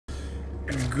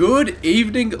Good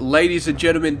evening, ladies and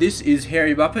gentlemen. This is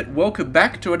Harry Muppet. Welcome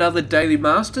back to another Daily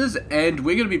Masters, and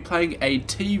we're going to be playing a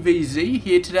TvZ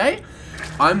here today.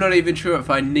 I'm not even sure if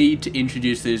I need to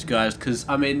introduce these guys, because,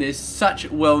 I mean, they're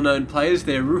such well-known players.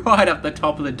 They're right up the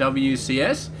top of the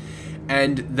WCS,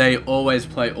 and they always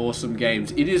play awesome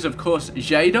games. It is, of course,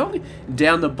 Jaedong,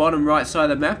 down the bottom right side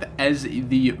of the map, as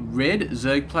the red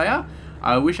Zerg player.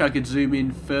 I wish I could zoom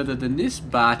in further than this,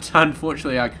 but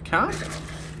unfortunately I can't.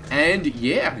 And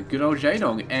yeah, good old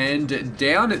Jaedong. And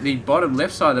down at the bottom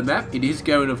left side of the map, it is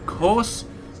going, of course,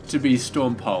 to be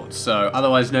Storm Polt. So,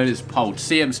 otherwise known as Polt.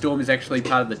 CM Storm is actually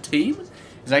part of the team.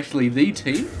 It's actually the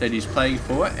team that he's playing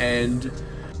for. And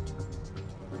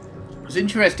it's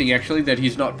interesting, actually, that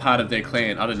he's not part of their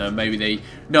clan. I don't know, maybe they...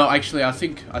 No, actually, I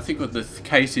think what the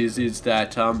case is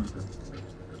that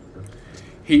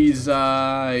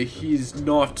he's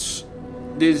not...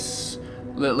 There's...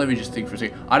 Let me just think for a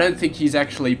second. I don't think he's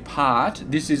actually part.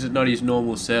 This is not his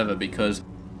normal server, because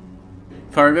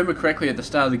if I remember correctly at the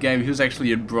start of the game, he was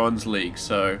actually in Bronze League.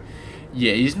 So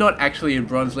yeah, he's not actually in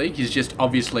Bronze League. He's just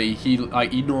obviously he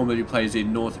normally plays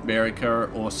in North America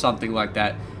or something like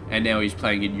that, and now he's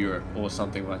playing in Europe or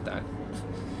something like that.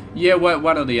 Yeah,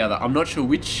 one or the other. I'm not sure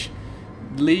which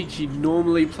league he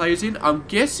normally plays in. I'm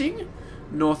guessing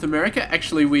North America.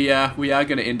 Actually, we are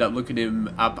going to end up looking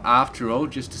him up after all,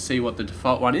 just to see what the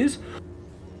default one is.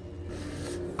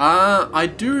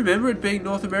 I do remember it being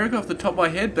North America off the top of my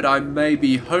head, but I may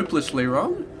be hopelessly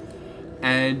wrong.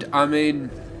 And I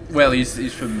mean, well,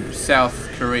 he's from South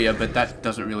Korea, but that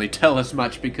doesn't really tell us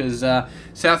much, because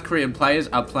South Korean players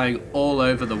are playing all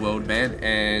over the world, man.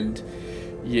 And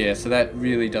yeah, so that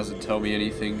really doesn't tell me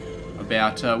anything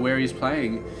about where he's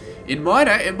playing. It might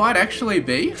actually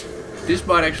be. This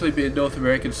might actually be a North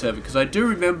American server, because I do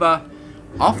remember,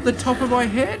 off the top of my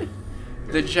head,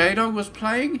 that Jaedong was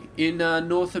playing in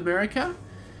North America.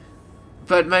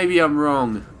 But maybe I'm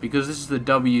wrong, because this is the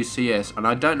WCS, and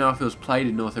I don't know if it was played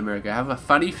in North America. I have a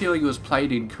funny feeling it was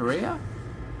played in Korea,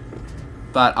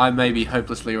 but I may be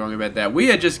hopelessly wrong about that.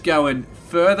 We are just going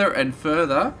further and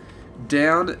further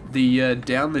down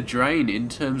the drain in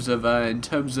terms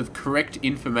of correct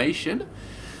information.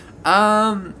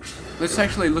 Let's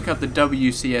actually look up the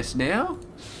WCS now.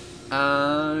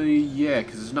 Yeah,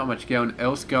 because there's not much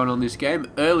else going on this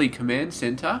game. Early command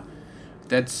center.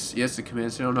 That's, yes, the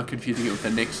command center. I'm not confusing it with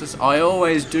the Nexus. I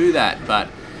always do that, but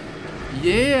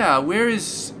yeah, where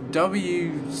is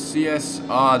WCS?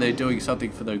 Ah, they're doing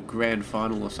something for the grand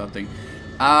final or something.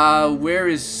 Where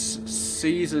is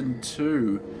season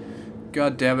 2?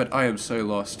 God damn it, I am so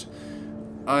lost.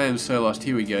 I am so lost.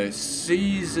 Here we go.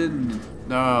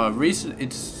 No, recent.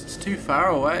 It's too far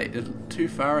away. Too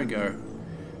far ago.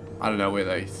 I don't know where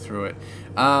they threw it.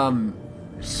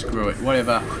 Screw it.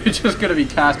 Whatever. We're just gonna be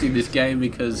casting this game,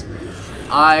 because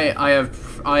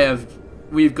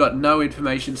we've got no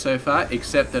information so far,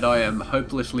 except that I am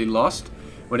hopelessly lost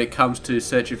when it comes to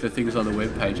searching for things on the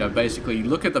web page. I basically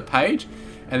look at the page,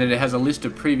 and then it has a list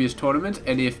of previous tournaments,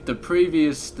 and if the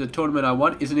tournament I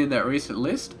want isn't in that recent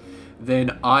list,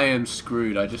 then I am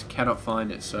screwed. I just cannot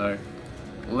find it. So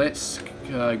let's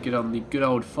get on the good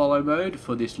old follow mode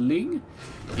for this Ling.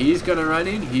 He's going to run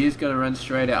in. He's going to run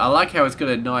straight out. I like how it's got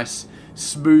a nice,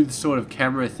 smooth sort of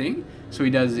camera thing. So he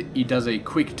does a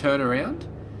quick turnaround.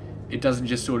 It doesn't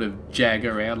just sort of jag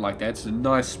around like that. It's a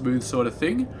nice, smooth sort of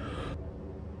thing.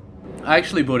 I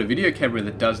actually bought a video camera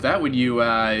that does that. When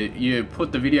you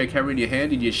put the video camera in your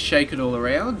hand and you shake it all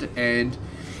around, and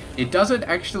it doesn't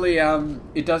actually,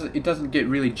 it doesn't get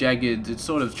really jagged. It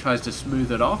sort of tries to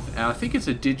smooth it off. I think it's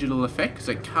a digital effect, because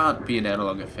it can't be an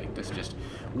analog effect. It's just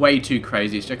way too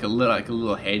crazy. It's like a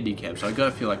little handicap. So I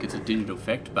gotta feel like it's a digital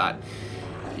effect. But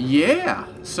yeah,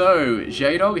 so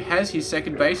Jaedong has his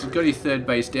second base. He's got his third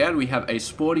base down. We have a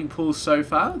sporting pool so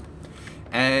far,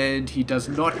 and he does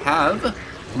not have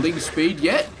Ling speed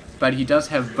yet, but he does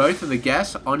have both of the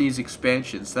gas on his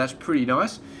expansion. So that's pretty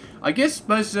nice. I guess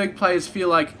most Zerg players feel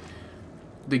like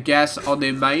the gas on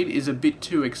their main is a bit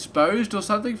too exposed or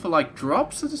something for like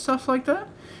drops and stuff like that.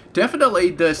 Definitely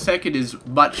the second is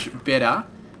much better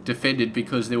defended,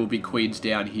 because there will be queens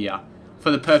down here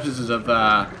for the purposes of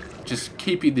just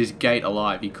keeping this gate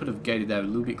alive. He could have gated that a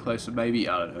little bit closer maybe.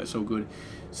 I don't know, it's all good.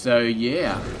 So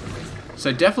yeah,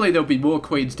 so definitely there'll be more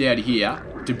queens down here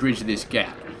to bridge this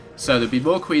gap. So there'll be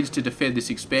more queens to defend this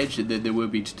expansion than there will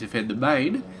be to defend the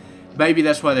main. Maybe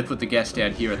that's why they put the gas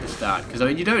down here at the start, because I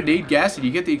mean, you don't need gas and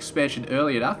you get the expansion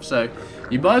early enough, so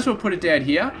you might as well put it down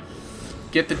here,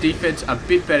 get the defense a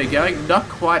bit better going. Not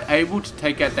quite able to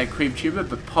take out that cream tumor,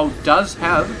 but Polt does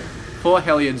have 4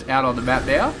 Hellions out on the map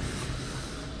now.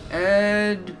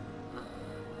 And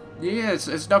Yeah,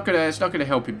 it's not gonna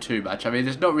help him too much. I mean,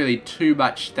 there's not really too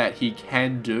much that he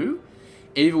can do,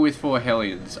 even with 4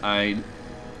 Hellions. I mean,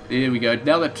 there we go,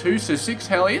 another 2, so 6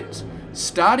 Hellions,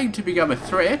 starting to become a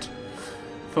threat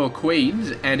for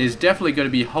Queens, and is definitely going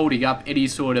to be holding up any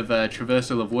sort of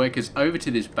traversal of workers over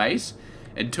to this base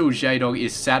until Jaedong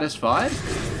is satisfied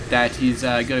that he's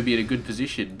going to be in a good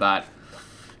position. But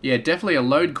yeah, definitely a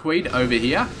lone Queen over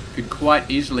here could quite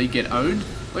easily get owned.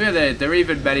 Look at that, they're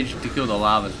even managing to kill the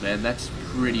lavas, man. That's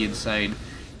pretty insane.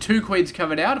 2 Queens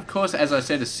coming out. Of course, as I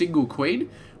said, a single Queen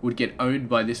would get owned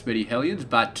by this many Hellions,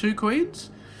 but 2 Queens,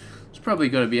 it's probably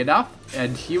going to be enough.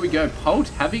 And here we go, Polt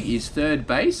having his 3rd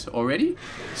base already.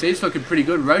 See, it's looking pretty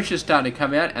good. Roach is starting to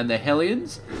come out, and the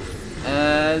Hellions,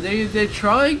 they're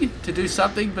trying to do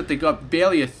something, but they got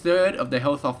barely a third of the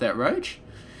health off that Roach.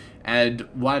 And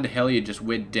 1 Hellion just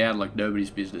went down like nobody's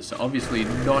business. So obviously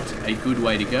not a good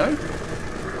way to go.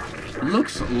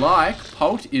 Looks like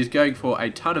Polt is going for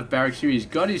a ton of barracks here. He's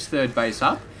got his 3rd base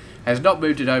up. Has not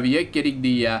moved it over yet, getting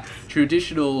the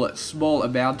traditional small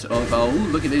amount of... Oh,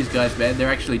 look at these guys, man.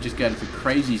 They're actually just going for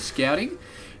crazy scouting.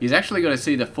 He's actually going to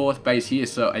see the 4th base here.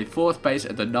 So a 4th base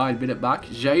at the 9-minute mark.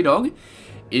 Jaedong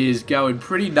is going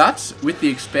pretty nuts with the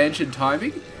expansion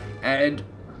timing. And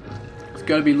it's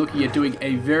going to be looking at doing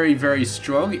a very, very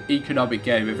strong economic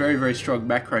game. A very, very strong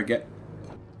macro game.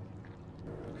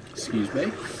 Excuse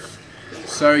me.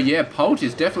 So yeah, Polt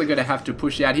is definitely going to have to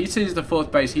push out. He sees the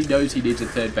 4th base. He knows he needs a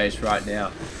 3rd base right now.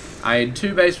 And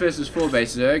 2 base versus 4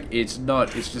 base Zerg, it's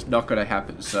just not going to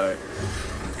happen. So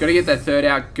got to get that 3rd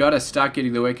out. Got to start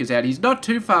getting the workers out. He's not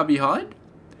too far behind,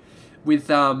 with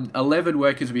 11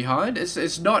 workers behind.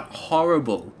 It's not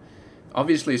horrible.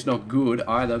 Obviously, it's not good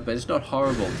either, but it's not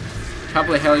horrible. A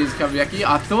couple of Hellions coming back here.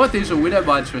 I thought these were Widow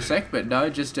Mines for a sec, but no,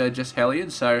 just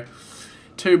Hellions. So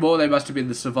 2 more, they must have been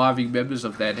the surviving members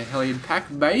of that Hellion pack,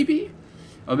 maybe?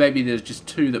 Or maybe there's just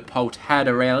 2 that Polt had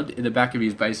around in the back of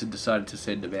his base and decided to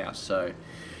send them out. So,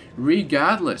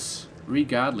 regardless,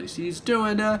 he's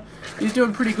doing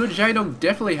pretty good. Jaedong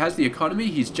definitely has the economy.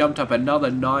 He's jumped up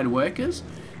another 9 workers.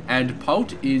 And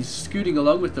Polt is scooting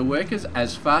along with the workers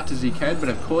as fast as he can. But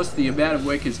of course, the amount of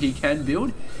workers he can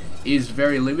build is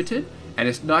very limited. And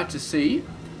it's nice to see.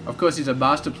 Of course, he's a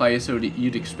master player, so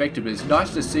you'd expect it, but it's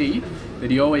nice to see that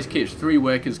he always keeps 3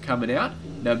 workers coming out,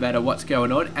 no matter what's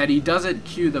going on, and he doesn't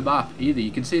queue them up either.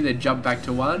 You can see they jump back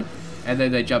to 1, and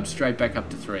then they jump straight back up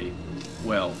to 3.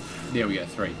 Well, there we go,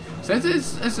 3. So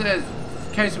it's a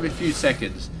case of a few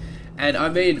seconds. And I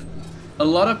mean, a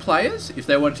lot of players, if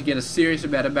they want to get a serious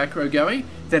amount of macro going,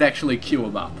 they'd actually queue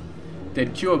them up.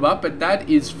 They'd queue them up, but that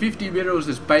is 50 minerals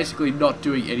that's basically not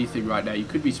doing anything right now. You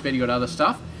could be spending on other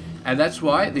stuff. And that's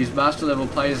why these master level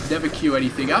players never queue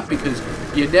anything up, because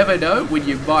you never know when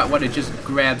you might want to just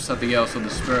grab something else on the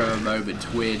spur of a moment,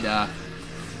 when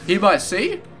he might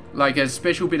see like a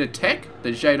special bit of tech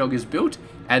that Jaedong has built,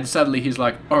 and suddenly he's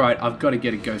like, alright, I've got to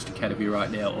get a Ghost Academy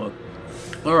right now, or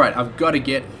alright, I've got to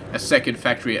get a 2nd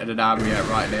factory and an armory out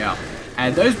right now.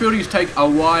 And those buildings take a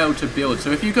while to build, so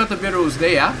if you've got the minerals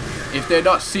there, if they're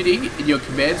not sitting in your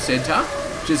command center,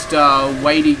 just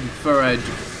waiting for a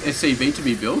SCV to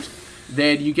be built,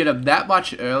 then you get them that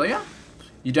much earlier.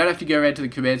 You don't have to go around to the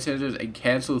command centers and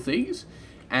cancel things,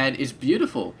 and it's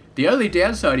beautiful. The only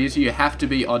downside is you have to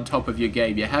be on top of your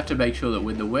game. You have to make sure that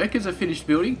when the workers are finished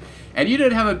building, and you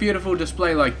don't have a beautiful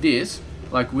display like this,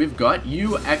 like we've got,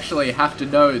 you actually have to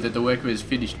know that the worker is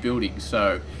finished building.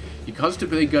 So you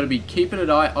constantly got to be keeping an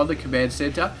eye on the command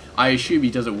center. I assume he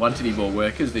doesn't want any more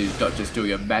workers. He's not just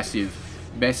doing a massive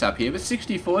mess up here, but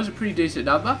 64 is a pretty decent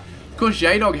number. Of course,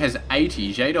 Jaedong has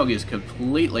 80. Jaedong is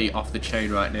completely off the chain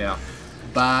right now.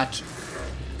 But,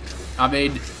 I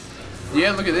mean,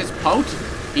 yeah, look at this. Polt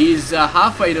is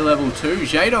halfway to level 2.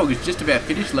 Jaedong is just about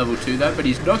finished level 2, though, but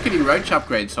he's not getting roach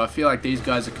upgrades. So I feel like these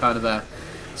guys are kind of a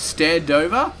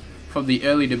standover from the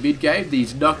early to mid game.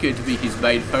 He's not going to be his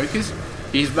main focus.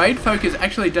 His main focus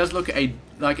actually does look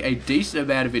like a decent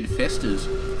amount of infestors.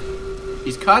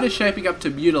 He's kind of shaping up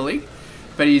to Mutiling,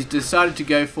 but he's decided to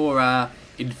go for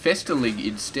Infesterling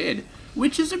instead,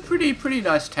 which is a pretty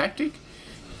nice tactic.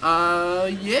 Yeah,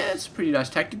 it's a pretty nice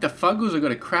tactic. The Fungals are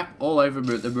going to crap all over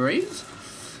the Marines.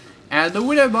 And the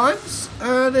Widow Mines,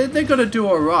 they're going to do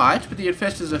alright, but the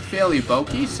Infestors are fairly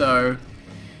bulky, so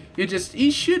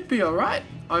he should be alright,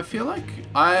 I feel like.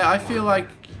 I feel like,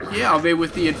 yeah, I mean,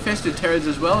 with the Infested Terrans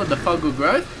as well and the Fungal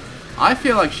growth, I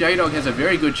feel like Jaedong has a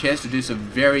very good chance to do some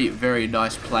very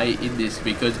nice play in this,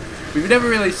 because we've never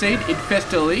really seen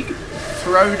Infesterling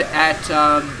thrown at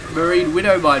Marine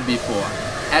Widow Mine before.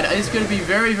 And it's going to be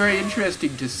very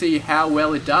interesting to see how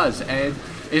well it does, and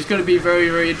it's going to be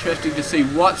very interesting to see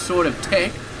what sort of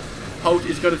tech Polt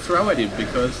is going to throw at him,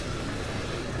 because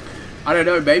I don't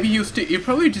know, maybe you'll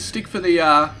probably just stick for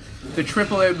the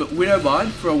Triple M Widowmine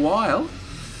for a while.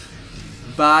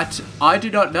 But I do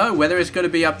not know whether it's going to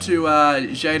be up to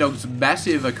Jaedong's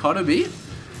massive economy,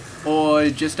 or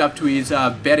just up to his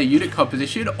better unit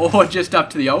composition, or just up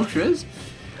to the ultras.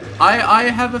 I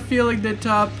have a feeling that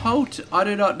Polt, I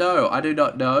do not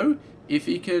know if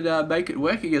he can make it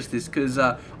work against this, because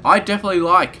I definitely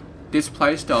like this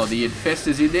playstyle. The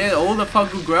Infestors in there, all the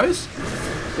fungal growths,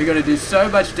 they're going to do so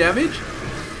much damage.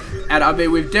 And I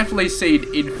mean, we've definitely seen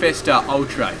Infestor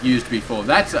Ultra used before.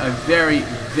 That's a very,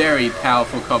 very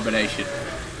powerful combination.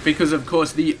 Because of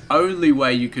course, the only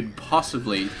way you could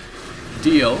possibly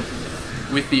deal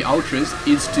with the Ultras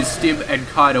is to stim and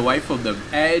kite away from them.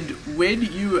 And when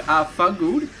you are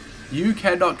fungled, you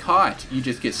cannot kite. You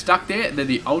just get stuck there, and then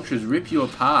the Ultras rip you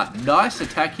apart. Nice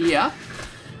attack here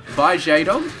by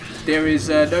Jaedong. There is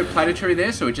no planetary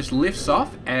there, so it just lifts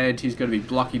off, and he's going to be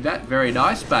blocking that. Very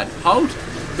nice. But Polt,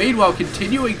 meanwhile,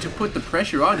 continuing to put the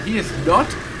pressure on. He is not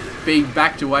being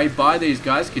backed away by these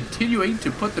guys, continuing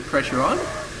to put the pressure on.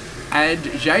 And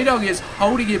Jaedong is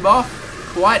holding him off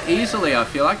quite easily, I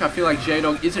feel like. I feel like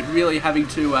Jaedong isn't really having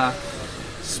to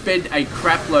spend a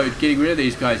crap load getting rid of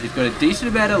these guys. He's got a decent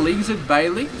amount of Lings and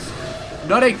Bailings.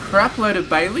 Not a crap load of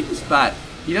Bailings, but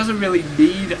he doesn't really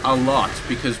need a lot,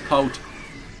 because Polt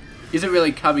isn't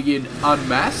really coming in en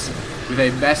masse with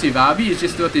a massive army. He's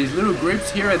just got these little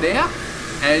groups here and there,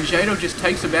 and Jaedong just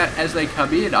takes them out as they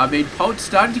come in. I mean, Polt's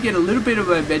starting to get a little bit of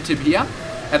momentum here,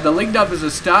 and the Ling numbers are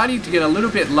starting to get a little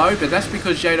bit low, but that's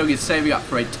because Jaedong is saving up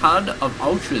for a ton of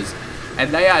Ultras,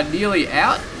 and they are nearly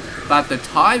out. But the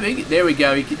timing, there we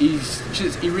go,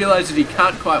 he realizes he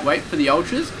can't quite wait for the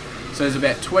Ultras, so there's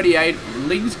about 28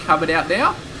 Lings coming out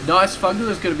now. Nice Fungal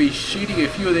is going to be shooting a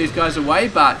few of these guys away,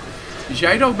 but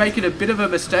Jaedong making a bit of a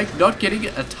mistake, not getting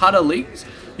a ton of Lings.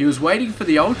 He was waiting for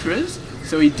the Ultras,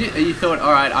 so he thought,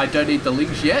 alright, I don't need the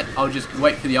Lings yet, I'll just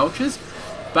wait for the Ultras.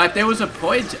 But there was a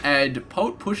point, and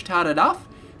Polt pushed hard enough,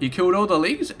 he killed all the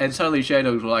Lings, and suddenly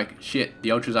Jaedong was like, shit,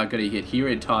 the Ultras aren't going to get here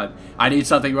in time, I need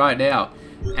something right now.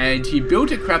 And he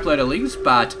built a crap load of Lings,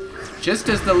 but just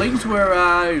as the Lings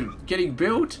were getting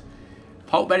built,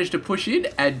 Polt managed to push in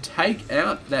and take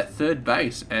out that third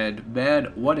base, and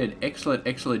man, what an excellent,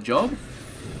 excellent job.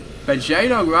 But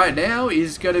Jaedong right now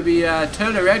is going to be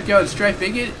turning around, going straight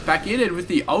back in, and with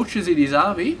the Ultras in his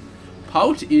army,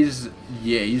 Polt is,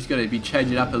 yeah, he's going to be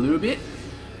changing up a little bit.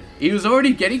 He was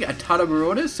already getting a ton of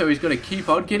Marauders, so he's going to keep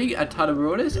on getting a ton of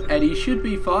Marauders, and he should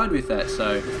be fine with that,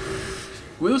 so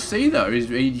we'll see though.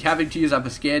 He's having to use up a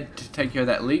scan to take care of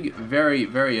that Ling, very,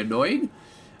 very annoying.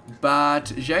 But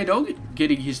Jaedong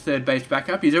getting his third base back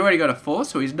up. He's already got a 4,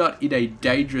 so he's not in a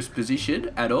dangerous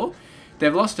position at all.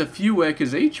 They've lost a few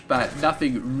workers each, but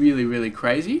nothing really, really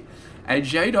crazy. And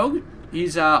Jaedong,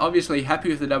 he's obviously happy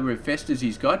with the number of Infestors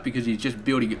he's got, because he's just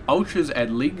building Ultras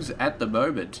and Lings at the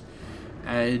moment.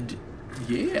 And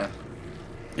yeah,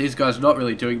 these guys are not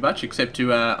really doing much, except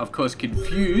to, of course,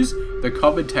 confuse the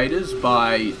commentators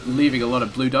by leaving a lot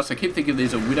of blue dots. I keep thinking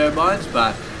these are Widow Mines,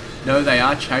 but no, they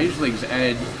are Changelings,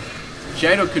 and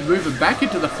Jaedong could move him back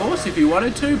into the Force if he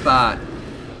wanted to, but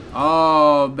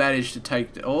managed to take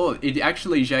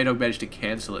actually Jaedong managed to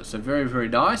cancel it, so very, very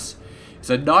nice.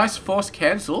 It's a nice Force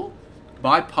cancel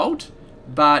by Polt,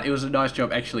 but it was a nice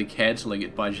job actually cancelling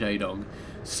it by Jaedong.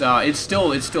 So it still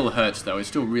hurts though. It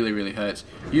still really, really hurts.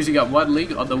 Using up one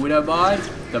Ling on the Widow Mine,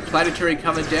 the planetary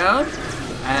coming down.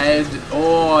 And,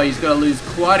 he's going to lose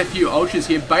quite a few Ultras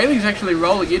here. Bailey's actually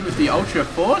rolling in with the Ultra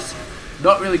Force.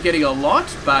 Not really getting a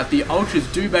lot, but the Ultras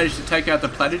do manage to take out the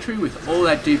planetary with all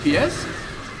that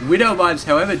DPS. Widow Mines,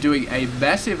 however, doing a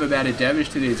massive amount of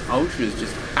damage to these Ultras.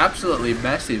 Just absolutely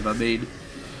massive. I mean,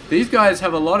 these guys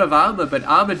have a lot of armor, but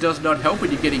armor does not help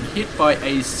when you're getting hit by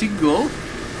a single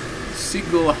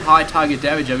high target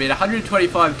damage. I mean,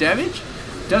 125 damage.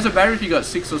 Doesn't matter if you got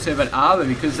 6 or 7 armor,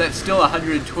 because that's still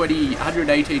 120,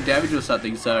 118 damage or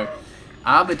something, so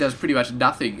armor does pretty much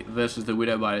nothing versus the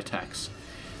Widowmine attacks.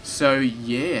 So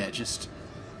yeah, just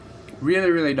really,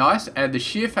 really nice, and the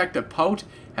sheer fact that Polt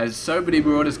has so many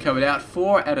Marauders coming out,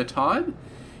 4 at a time,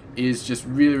 is just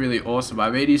really, really awesome. I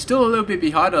mean, he's still a little bit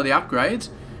behind on the upgrades.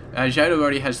 Jaedong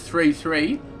already has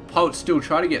 3-3, Polt's still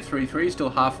trying to get 3-3, still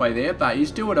halfway there, but he's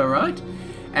doing alright.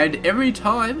 And every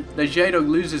time that Jaedong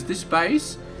loses this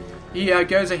base, he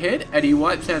goes ahead and he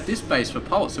wipes out this base for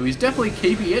Polt. So he's definitely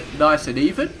keeping it nice and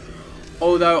even.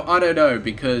 Although, I don't know,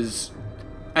 because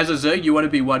as a Zerg, you want to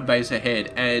be one base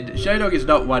ahead. And Jaedong is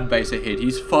not one base ahead.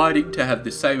 He's fighting to have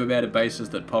the same amount of bases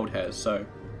that Polt has. So,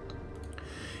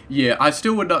 yeah, I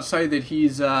still would not say that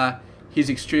he's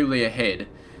extremely ahead.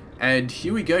 And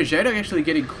here we go. Jaedong actually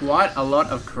getting quite a lot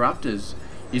of corruptors.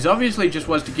 He's obviously just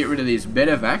wants to get rid of these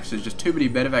medevacs. There's just too many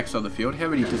medevacs on the field. How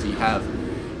many does he have?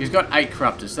 He's got 8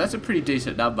 corruptors. So that's a pretty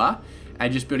decent number.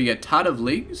 And just building a ton of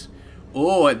lings.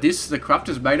 Or the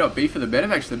corruptors may not be for the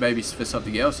medevacs. They may be for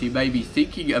something else. He may be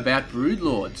thinking about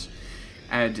broodlords.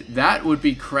 And that would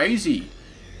be crazy.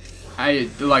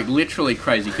 Like literally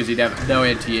crazy, because he'd have no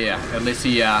anti-air. Unless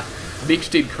he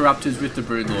mixed in corruptors with the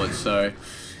broodlords. So...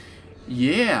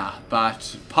 yeah,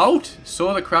 but Polt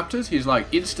saw the corruptors. He's like,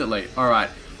 instantly, alright,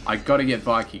 I gotta get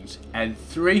Vikings. And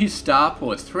 3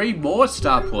 starports, 3 more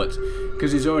starports,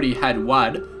 because he's already had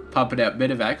 1 pumping out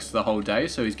medevacs the whole day.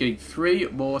 So he's getting 3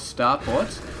 more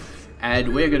starports.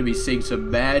 And we're going to be seeing some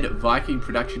mad Viking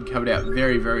production coming out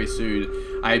very, very soon.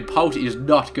 And Polt is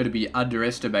not going to be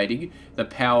underestimating the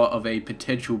power of a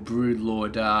potential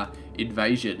broodlord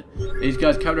invasion. These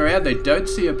guys coming around, they don't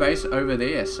see a base over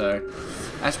there, so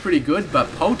that's pretty good.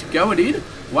 But Polt going in,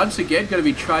 once again, going to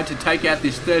be trying to take out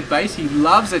this 3rd base. He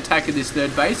loves attacking this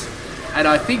 3rd base, and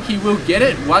I think he will get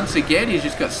it once again. He's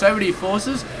just got so many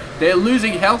forces. They're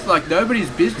losing health like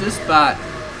nobody's business, but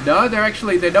no,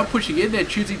 they're not pushing in. They're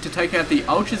choosing to take out the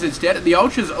ultras instead. And the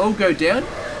ultras all go down,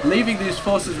 leaving these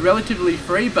forces relatively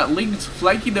free, but Ling's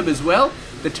flanking them as well.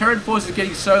 The Terran force is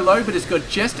getting so low, but it's got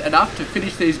just enough to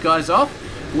finish these guys off.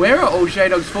 Where are all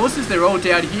Jaedong's forces? They're all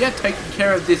down here, taking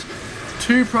care of this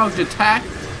 2-pronged attack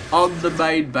on the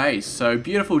main base. So,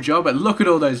 beautiful job, but look at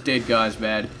all those dead guys,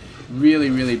 man.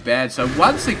 Really, really bad. So,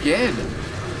 once again,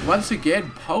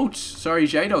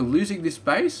 Jaedong losing this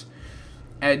base.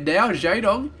 And now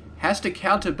Jaedong has to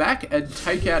counter back and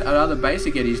take out another base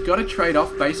again. He's got to trade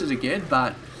off bases again,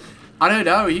 but I don't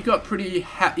know. He got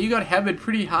hammered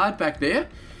pretty hard back there.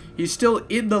 He's still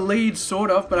in the lead,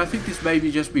 sort of, but I think this may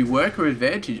just be worker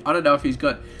advantage. I don't know if he's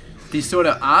got this sort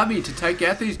of army to take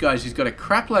out these guys. He's got a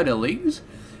crap load of lings,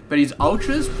 but his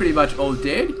ultras pretty much all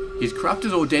dead. His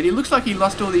corruptors all dead. He looks like he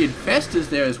lost all the infestors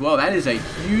there as well. That is a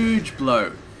huge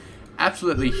blow.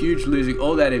 Absolutely huge, losing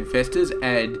all that infestors,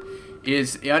 and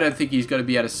I don't think he's going to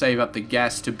be able to save up the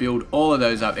gas to build all of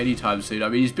those up anytime soon. I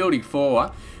mean, he's building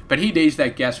 4, but he needs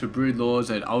that gas for broodlords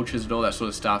and ultras and all that sort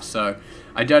of stuff, so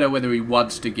I don't know whether he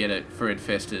wants to get it for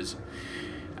infestors.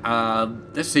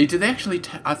 Let's see, did they actually...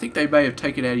 I think they may have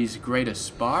taken out his greater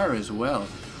spire as well.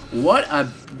 What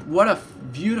a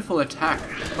beautiful attack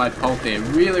by Polt there.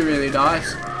 Really, really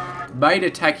nice. Main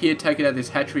attack here, taking out this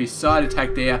hatchery. Side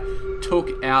attack there,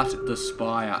 took out the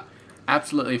spire.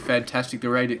 Absolutely fantastic.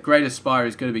 The greater spire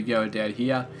is going to be going down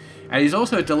here. And he's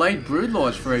also delayed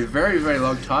broodlords for a very, very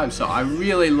long time. So I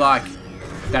really like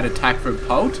that attack from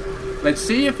Polt. Let's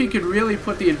see if he can really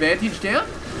put the advantage down.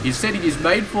 He's sending his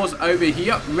main force over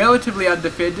here, relatively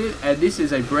undefended. And this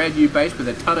is a brand new base with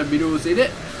a ton of minerals in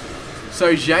it.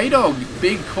 So Jaedong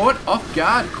being caught off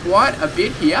guard quite a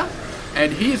bit here.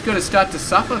 And he is going to start to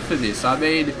suffer for this. I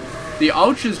mean, the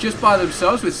ultras just by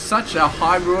themselves with such a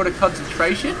high marauder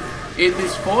concentration in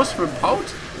this force from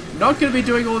Polt, not going to be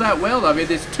doing all that well. I mean,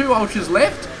 there's 2 ultras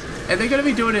left, and they're going to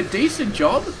be doing a decent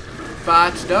job.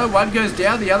 But no, one goes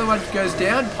down, the other one goes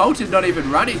down. Polt is not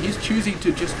even running. He's choosing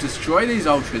to just destroy these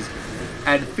ultras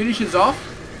and finishes off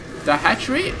the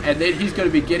hatchery, and then he's going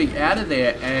to be getting out of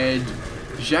there. And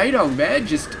Jaedong, man,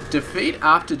 just defeat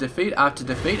after defeat after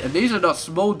defeat. And these are not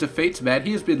small defeats, man.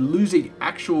 He has been losing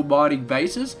actual mining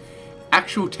bases,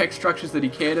 actual tech structures that he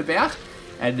cared about,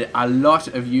 and a lot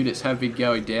of units have been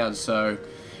going down. So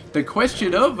the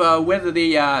question of whether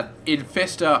the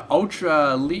Infestor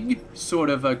Ultra Ling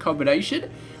sort of combination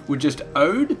would just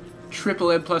own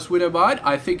Triple M plus Widowmine,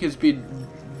 I think has been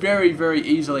very, very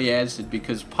easily answered,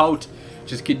 because Polt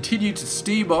just continued to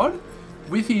steam on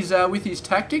with his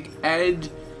tactic, and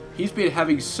he's been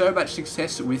having so much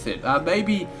success with it.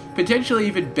 Maybe potentially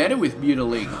even better with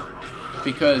Mutiling,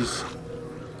 because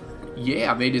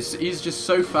yeah, I mean, he's just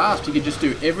so fast. He can just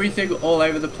do everything all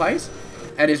over the place,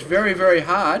 and it's very, very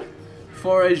hard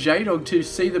for a Jaedong to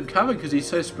see them coming because he's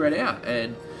so spread out.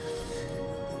 And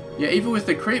yeah, even with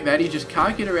the creep, man, he just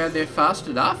can't get around there fast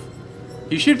enough.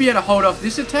 He should be able to hold off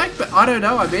this attack, but I don't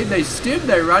know. I mean, they stim,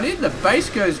 they run in, the base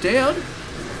goes down.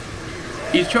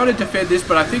 He's trying to defend this,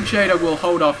 but I think Jaedong will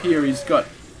hold off here. He's got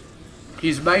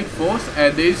his main force,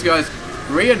 and these guys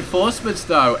reinforcements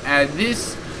though, and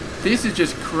this is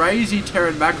just crazy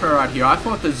Terran macro right here. I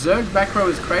thought the Zerg macro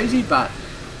was crazy, but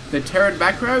the Terran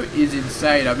macro is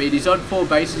insane. I mean, he's on 4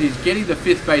 bases. He's getting the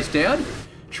 5th base down.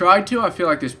 Tried to. I feel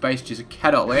like this base just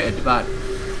cannot land, but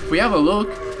if we have a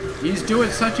look, he's doing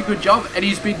such a good job, and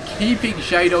he's been keeping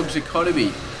Jaedong's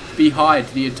economy behind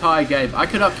the entire game. I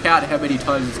cannot count how many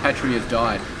times this hatchery has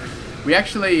died.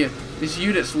 This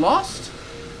unit's lost.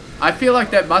 I feel like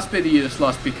that must be the units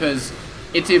lost because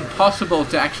it's impossible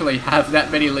to actually have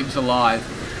that many lings alive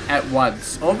at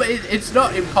once. Or it's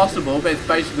not impossible, but it's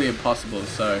basically impossible.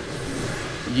 So,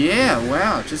 yeah,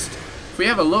 wow. Just, if we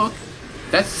have a look,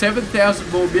 that's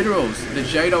 7,000 more minerals that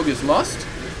Jaedong has lost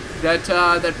that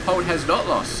Polt has not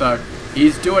lost. So,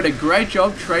 he's doing a great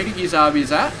job trading his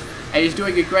armies at, and he's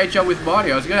doing a great job with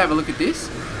mining. I was going to have a look at this.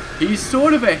 He's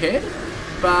sort of ahead,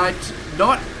 but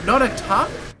not a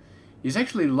ton. He's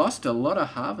actually lost a lot of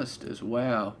harvesters.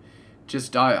 Wow.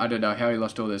 Just, I don't know how he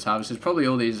lost all those harvesters. Probably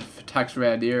all these attacks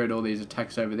around here and all these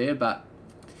attacks over there. But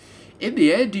in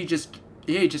the end, he just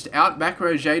out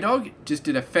macro Jaedong. Just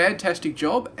did a fantastic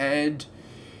job. And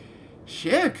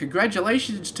yeah,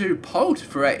 congratulations to Polt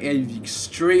for an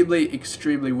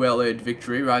extremely well-earned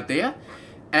victory right there.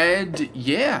 And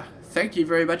yeah, thank you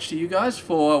very much to you guys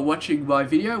for watching my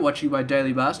video, watching my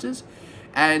Daily Masters.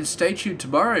 And stay tuned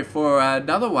tomorrow for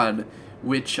another one,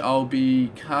 which I'll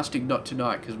be casting not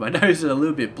tonight because my nose is a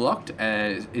little bit blocked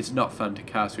and it's not fun to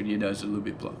cast when your nose is a little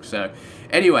bit blocked. So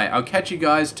anyway, I'll catch you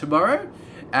guys tomorrow.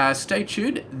 Stay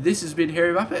tuned. This has been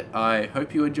Hairy Muppet. I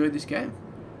hope you enjoyed this game.